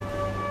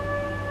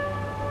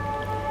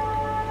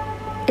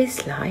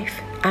Is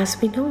Life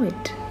as We Know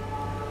It?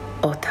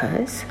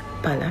 Authors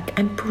Palak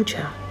and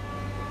Pooja.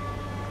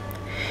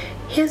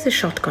 Here's a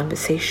short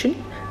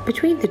conversation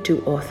between the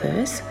two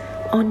authors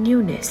on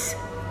newness,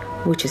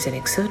 which is an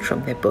excerpt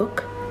from their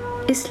book,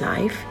 Is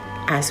Life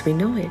as We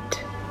Know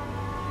It?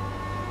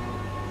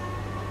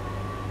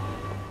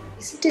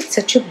 Isn't it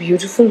such a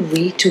beautiful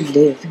way to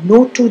live?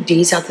 No 2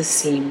 days are the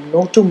same,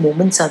 no 2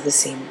 moments are the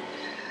same.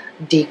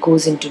 Day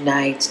goes into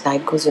night,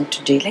 night goes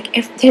into day. Like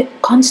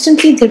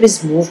constantly there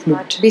is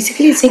movement.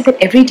 Basically, it's saying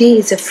that every day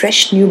is a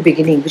fresh new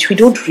beginning, which we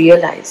don't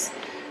realize.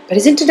 But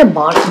isn't it a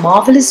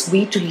marvelous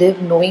way to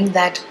live, knowing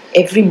that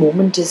every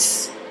moment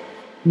is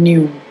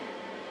new?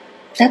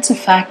 That's a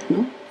fact,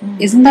 no?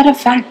 Isn't that a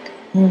fact?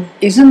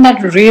 Isn't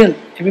that real?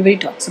 Everybody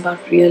talks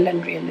about real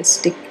and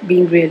realistic,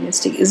 being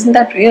realistic. Isn't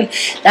that real?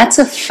 That's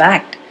a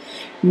fact.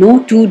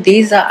 No 2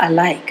 days are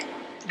alike.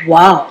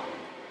 Wow.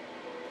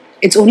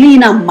 It's only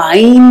in our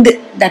mind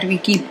that we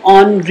keep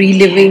on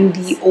reliving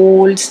the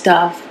old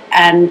stuff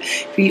and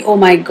feel, oh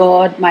my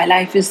God, my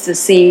life is the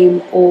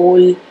same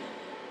old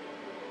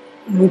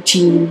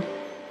routine.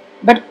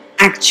 But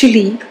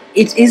actually,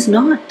 it is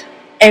not.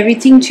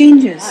 Everything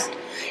changes.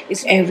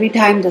 It's every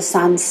time the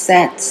sun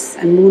sets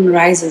and moon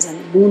rises and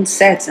the moon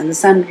sets and the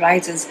sun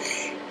rises,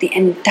 the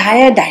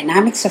entire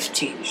dynamics have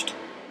changed.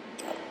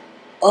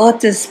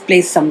 Earth is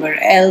placed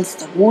somewhere else,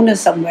 the moon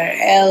is somewhere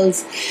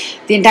else,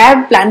 the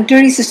entire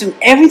planetary system,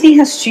 everything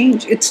has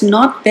changed. It's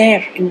not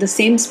there in the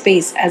same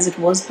space as it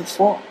was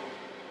before.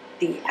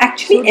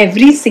 Actually,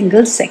 every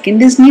single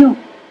second is new.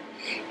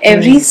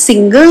 Every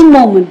single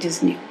moment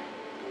is new.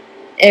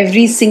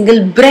 Every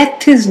single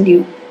breath is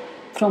new.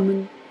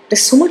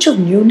 There's so much of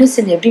newness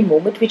in every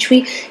moment which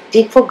we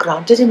take for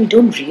granted and we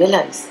don't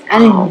realize.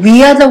 And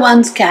we are the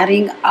ones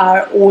carrying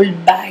our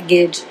old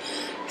baggage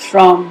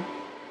from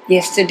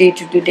yesterday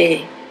to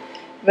today,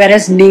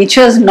 whereas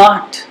nature's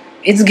not.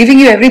 It's giving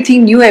you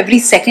everything new every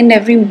second,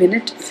 every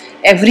minute,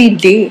 every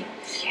day.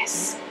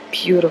 Yes,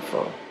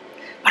 beautiful.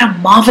 What a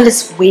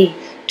marvelous way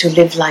to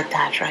live like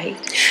that, right?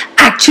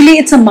 Actually,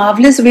 it's a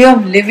marvelous way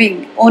of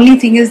living. Only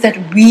thing is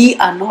that we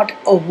are not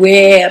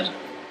aware.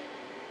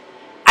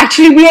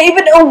 Actually, we are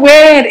even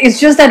aware.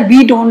 It's just that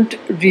we don't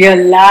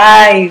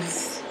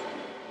realize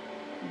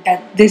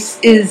that this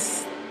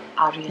is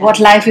what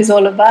life is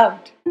all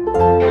about.